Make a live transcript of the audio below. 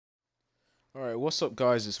Alright, what's up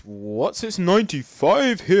guys, it's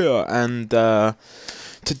 95 here, and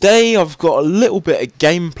today I've got a little bit of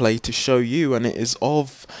gameplay to show you, and it is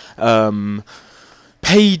of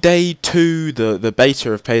Payday 2, the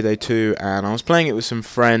beta of Payday 2, and I was playing it with some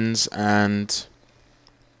friends, and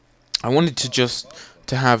I wanted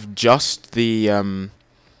to have just the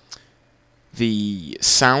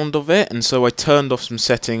sound of it, and so I turned off some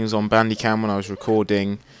settings on Bandicam when I was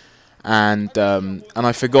recording. And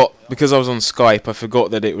I forgot, because I was on Skype, I forgot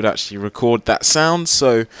that it would actually record that sound,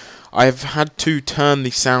 so I've had to turn the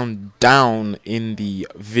sound down in the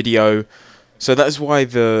video. So that is why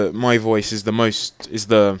my voice is is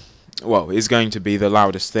going to be the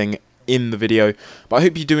loudest thing in the video. But I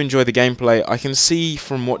hope you do enjoy the gameplay. I can see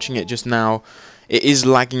from watching it just now, it is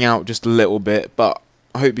lagging out just a little bit, but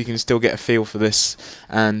I hope you can still get a feel for this.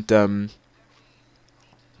 And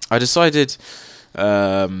I decided.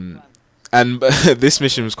 And this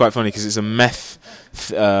mission was quite funny because it's a meth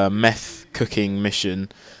cooking mission,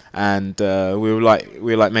 and we were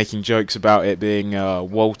like making jokes about it being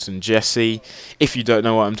Walt and Jesse. If you don't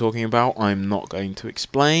know what I'm talking about, I'm not going to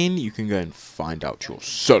explain. You can go and find out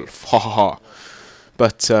yourself. Ha ha ha.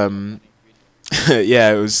 But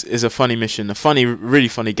yeah, it's a funny mission, really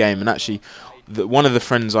funny game, and actually, one of the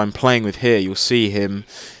friends I'm playing with here, you'll see him.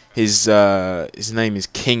 His name is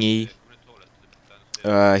Kingy.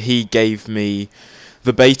 He gave me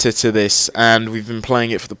the beta to this, and we've been playing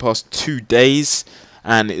it for the past 2 days,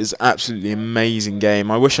 and it is absolutely amazing game.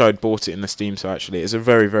 I wish I had bought it in the Steam sale. Actually, it's a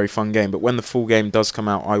very, very fun game, but when the full game does come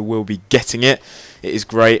out, I will be getting it. It is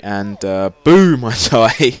great, and boom, I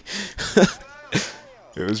die.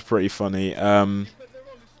 It was pretty funny.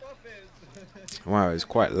 Wow, it's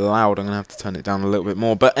quite loud. I'm going to have to turn it down a little bit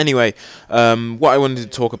more. But anyway, what I wanted to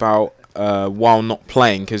talk about while not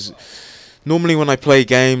playing, because normally when I play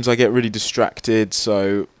games I get really distracted,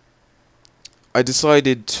 so I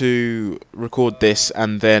decided to record this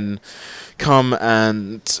and then come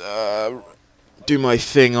and do my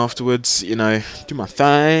thing afterwards, you know, do my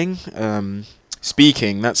thing.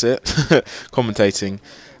 Speaking, that's it. Commentating.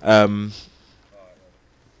 And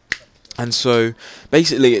so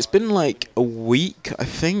basically it's been like a week, I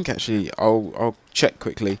think. Actually, I'll check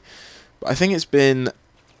quickly. But I think it's been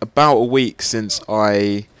about a week since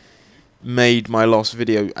I made my last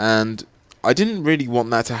video, and I didn't really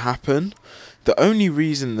want that to happen. The only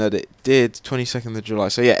reason that it did, 22nd of July,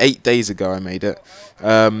 so yeah, 8 days ago I made it,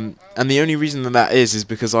 and the only reason that is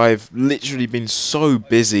because I've literally been so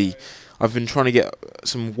busy. I've been trying to get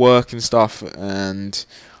some work and stuff, and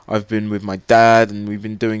I've been with my dad, and we've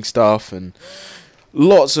been doing stuff, and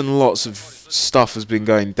lots of stuff has been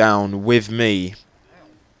going down with me.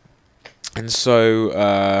 And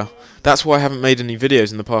so that's why I haven't made any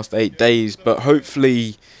videos in the past 8 days, but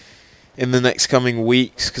hopefully in the next coming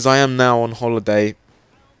weeks, because I am now on holiday.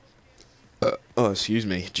 Oh, excuse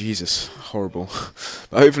me, Jesus, horrible.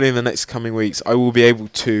 But hopefully in the next coming weeks I will be able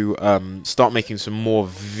to start making some more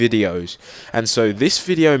videos. And so this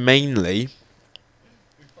video mainly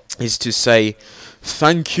is to say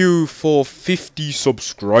thank you for 50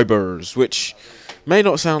 subscribers, which may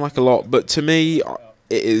not sound like a lot, but to me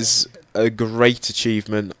it is a great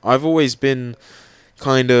achievement. I've always been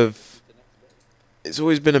it's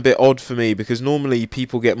always been a bit odd for me, because normally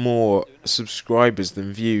people get more subscribers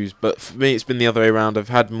than views, but for me it's been the other way around. I've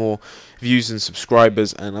had more views than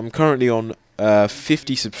subscribers, and I'm currently on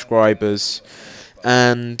 50 subscribers,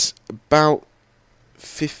 and about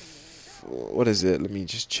 50, what is it? Let me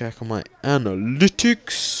just check on my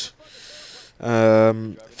analytics.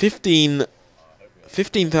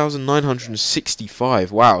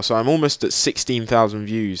 15,965. Wow, so I'm almost at 16,000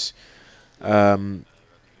 views. And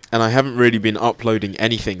I haven't really been uploading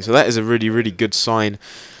anything, so that is a really, really good sign.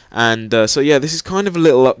 And so yeah, this is kind of a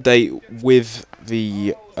little update with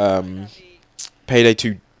the Payday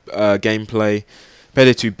 2 gameplay,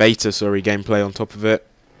 Payday 2 beta, sorry, gameplay on top of it.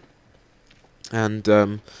 And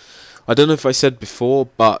I don't know if I said before,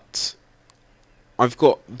 but I've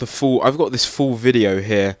got this full video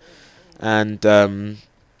here, and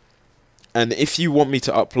if you want me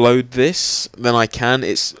to upload this, then I can.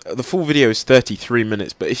 The full video is 33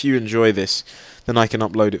 minutes, but if you enjoy this, then I can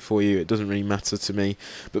upload it for you. It doesn't really matter to me.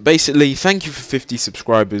 But basically, thank you for 50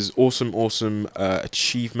 subscribers. Awesome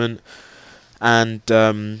achievement. And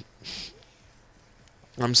I'm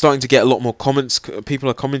starting to get a lot more comments. People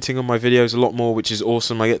are commenting on my videos a lot more, which is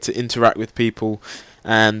awesome. I get to interact with people,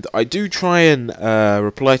 and I do try and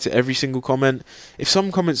reply to every single comment. If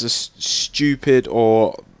some comments are stupid,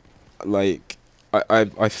 or like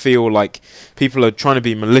I feel like people are trying to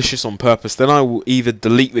be malicious on purpose, then I will either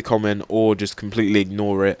delete the comment or just completely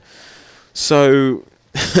ignore it. So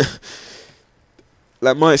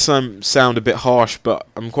that might sound a bit harsh, but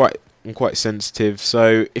I'm quite sensitive.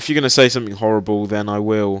 So if you're gonna say something horrible, then I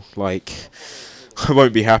will, like, I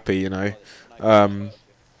won't be happy, you know. Um,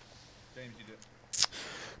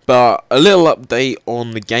 but a little update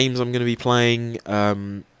on the games I'm gonna be playing.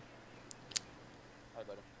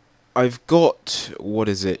 I've got, what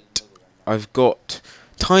is it? I've got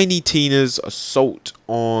Tiny Tina's Assault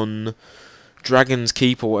on Dragon's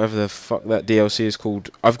Keep, or whatever the fuck that DLC is called.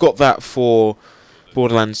 I've got that for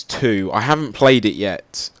Borderlands 2. I haven't played it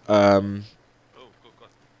yet.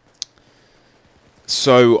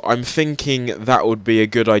 So I'm thinking that would be a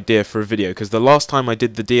good idea for a video, because the last time I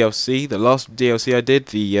did the DLC, the last DLC I did,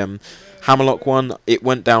 the Hammerlock one, it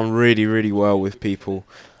went down really, really well with people.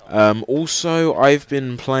 Also, I've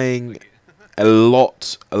been playing a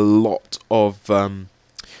lot of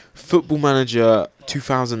Football Manager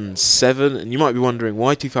 2007, and you might be wondering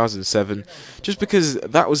why 2007. Just because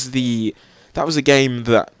that was a game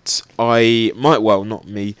that well, not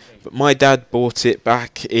me, but my dad bought it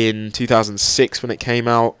back in 2006 when it came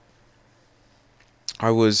out.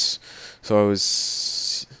 I was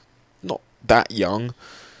not that young,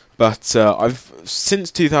 but I've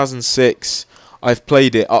since 2006 I've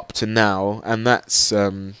played it up to now, and that's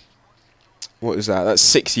what is that? That's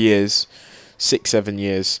 6 years, 7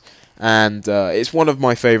 years, and it's one of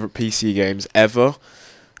my favourite PC games ever.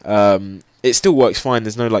 It still works fine.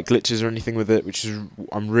 There's no like glitches or anything with it, which is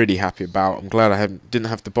I'm really happy about. I'm glad I didn't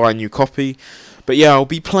have to buy a new copy. But yeah, I'll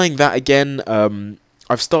be playing that again.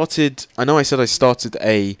 I've started. I know I said I started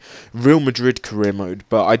a Real Madrid career mode,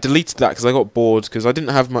 but I deleted that because I got bored because I didn't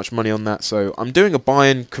have much money on that. So I'm doing a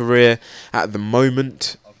Bayern career at the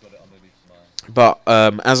moment. But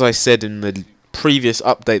as I said in the previous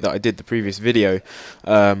update that I did, the previous video,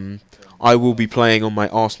 I will be playing on my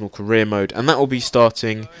Arsenal career mode, and that will be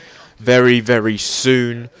starting very, very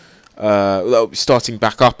soon. That'll be starting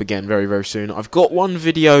back up again very, very soon. I've got one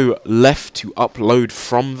video left to upload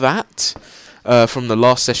from that, from the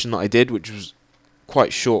last session that I did, which was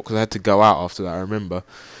quite short because I had to go out after that, I remember.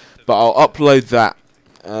 But I'll upload that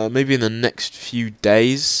maybe in the next few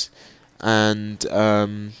days. And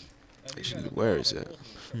actually, where is it?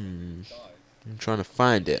 I'm trying to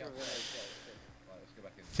find it. I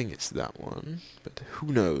think it's that one, but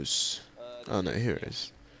who knows? Oh no, here it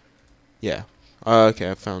is. Yeah. Okay,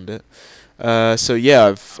 I found it. So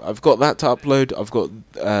yeah, I've got that to upload. I've got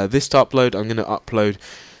this to upload. I'm gonna upload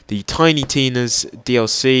the Tiny Tina's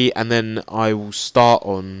DLC, and then I will start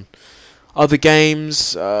on other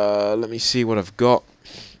games. Let me see what I've got.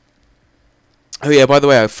 Oh yeah, by the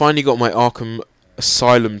way, I finally got my Arkham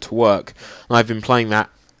Asylum to work, and I've been playing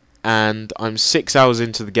that, and I'm 6 hours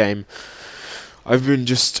into the game. I've been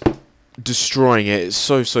just destroying it. It's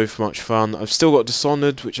so much fun. I've still got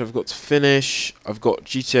Dishonored, which I've got to finish. I've got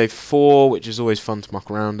GTA 4, which is always fun to muck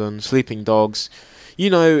around on. Sleeping Dogs. You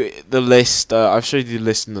know the list. I've showed you the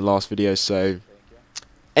list in the last video, so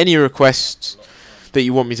any requests that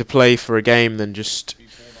you want me to play for a game, then just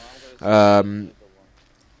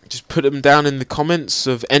put them down in the comments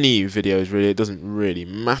of any videos, really. It doesn't really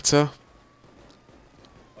matter.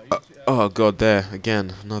 Oh god, there,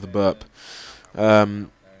 again, another burp.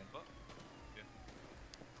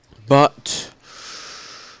 But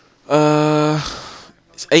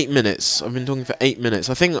it's 8 minutes. I've been talking for 8 minutes.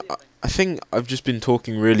 I think I've just been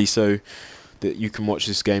talking really so that you can watch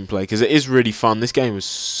this gameplay, because it is really fun. This game was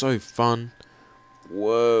so fun.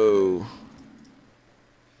 Whoa.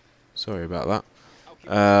 Sorry about that.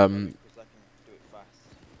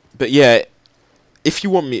 But yeah, if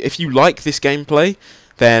you like this gameplay,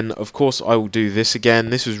 then of course I will do this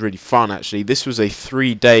again. This was really fun, actually. This was a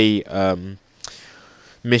 3-day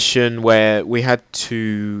mission where we had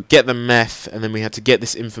to get the meth, and then we had to get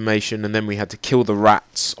this information, and then we had to kill the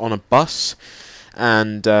rats on a bus,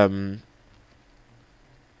 and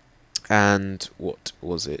what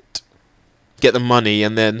was it? Get the money,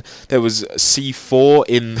 and then there was C4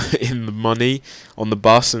 in the money on the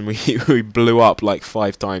bus, and we blew up like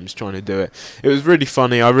 5 times trying to do it. It was really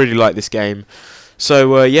funny. I really like this game.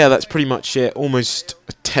 So yeah, that's pretty much it. Almost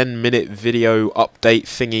a 10-minute video update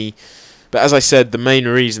thingy. But as I said, the main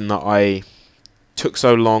reason that I took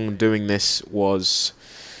so long doing this was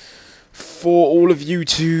for all of you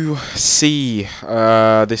to see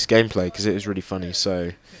this gameplay, because it is really funny.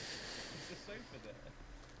 So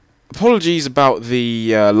apologies about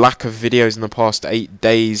the lack of videos in the past 8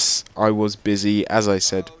 days. I was busy, as I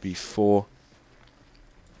said before.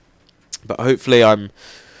 But hopefully I'm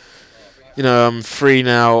free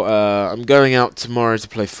now. I'm going out tomorrow to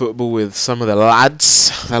play football with some of the lads.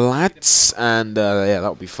 And yeah,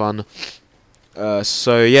 that'll be fun.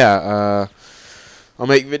 So yeah, I'll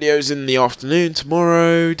make videos in the afternoon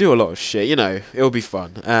tomorrow, do a lot of shit, you know, it'll be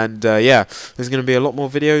fun. And yeah, there's going to be a lot more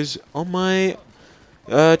videos on my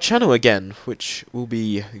channel again, which will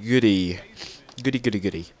be goody.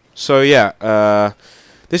 So yeah,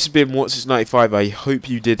 this has been What's It's 95. I hope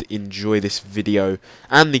you did enjoy this video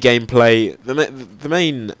and the gameplay. The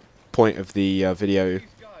main point of the video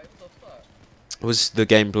was the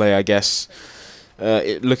gameplay, I guess.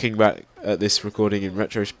 Looking back at this recording in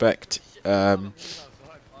retrospect.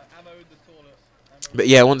 But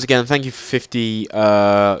yeah, once again, thank you for 50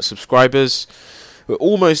 subscribers. We're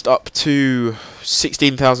almost up to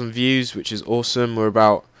 16,000 views, which is awesome. We're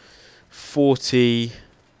about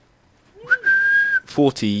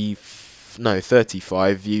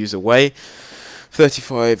 35 views away.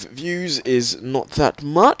 35 views is not that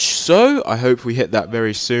much, so I hope we hit that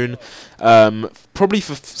very soon. Probably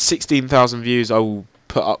for 16,000 views, I will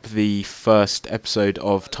put up the first episode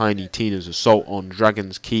of Tiny Tina's Assault on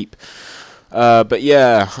Dragon's Keep. But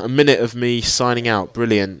yeah, a minute of me signing out.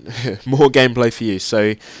 Brilliant. More gameplay for you.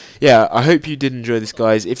 So yeah, I hope you did enjoy this,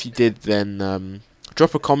 guys. If you did, then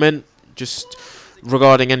drop a comment just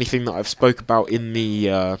regarding anything that I've spoke about in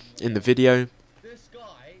the video.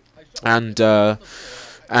 And yeah,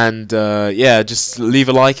 just leave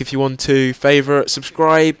a like if you want to, favorite,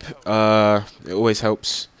 subscribe. It always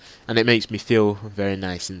helps, and it makes me feel very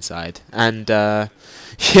nice inside. And yeah.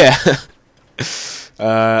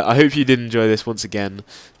 I hope you did enjoy this once again,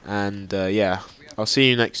 and yeah, I'll see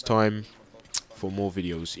you next time for more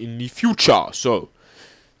videos in the future. So,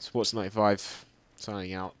 it's What's 95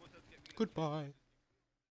 signing out. Goodbye.